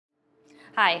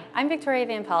Hi, I'm Victoria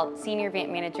Van Pelt, Senior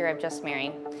Event Manager of Just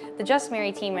Marry. The Just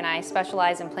Marry team and I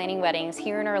specialize in planning weddings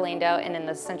here in Orlando and in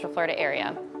the Central Florida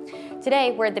area.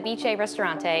 Today, we're at the Beach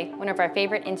Ristorante, one of our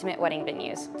favorite intimate wedding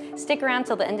venues. Stick around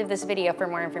till the end of this video for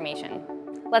more information.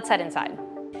 Let's head inside.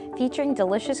 Featuring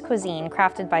delicious cuisine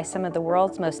crafted by some of the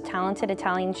world's most talented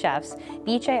Italian chefs,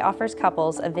 Beach offers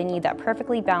couples a venue that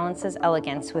perfectly balances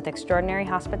elegance with extraordinary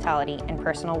hospitality and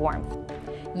personal warmth.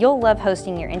 You'll love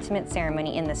hosting your intimate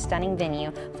ceremony in this stunning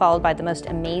venue, followed by the most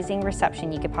amazing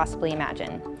reception you could possibly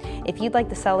imagine. If you'd like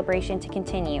the celebration to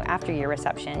continue after your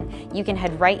reception, you can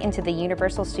head right into the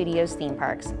Universal Studios theme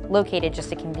parks, located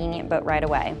just a convenient boat ride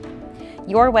away.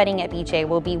 Your wedding at Beach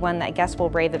will be one that guests will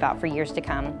rave about for years to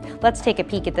come. Let's take a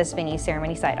peek at this venue's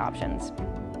ceremony site options.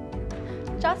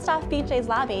 Just off Beach's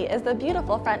lobby is the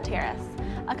beautiful front terrace,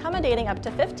 accommodating up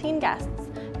to 15 guests.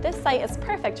 This site is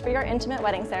perfect for your intimate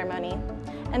wedding ceremony,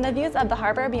 and the views of the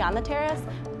harbor beyond the terrace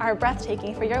are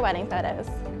breathtaking for your wedding photos.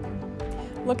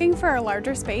 Looking for a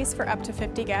larger space for up to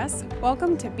 50 guests?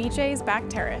 Welcome to Beach's back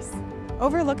terrace.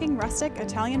 Overlooking rustic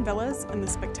Italian villas and the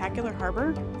spectacular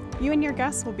harbor, you and your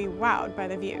guests will be wowed by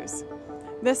the views.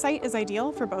 This site is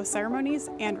ideal for both ceremonies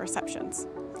and receptions.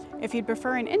 If you'd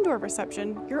prefer an indoor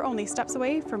reception, you're only steps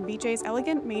away from Beach's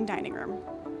elegant main dining room.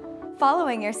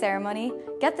 Following your ceremony,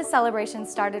 get the celebration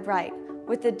started right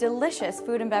with the delicious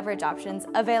food and beverage options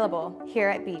available here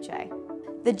at Beach.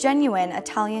 The genuine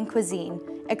Italian cuisine,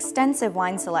 extensive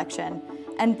wine selection,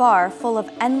 and bar full of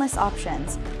endless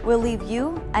options will leave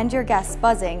you and your guests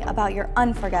buzzing about your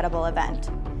unforgettable event.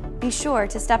 Be sure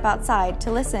to step outside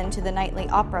to listen to the nightly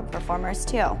opera performers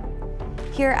too.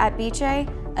 Here at Beach, a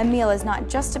meal is not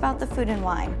just about the food and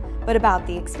wine, but about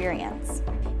the experience.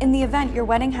 In the event your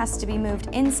wedding has to be moved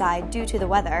inside due to the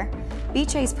weather,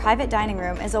 Beach's private dining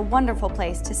room is a wonderful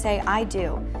place to say I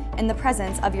do in the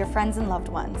presence of your friends and loved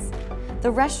ones. The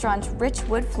restaurant's rich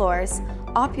wood floors,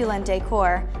 opulent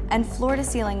decor, and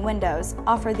floor-to-ceiling windows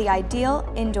offer the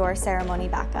ideal indoor ceremony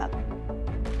backup.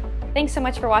 Thanks so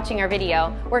much for watching our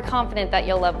video. We're confident that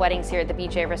you'll love weddings here at the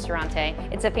Beach Ristorante.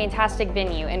 It's a fantastic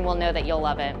venue and we'll know that you'll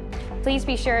love it. Please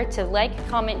be sure to like,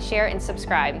 comment, share, and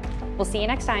subscribe. We'll see you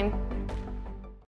next time.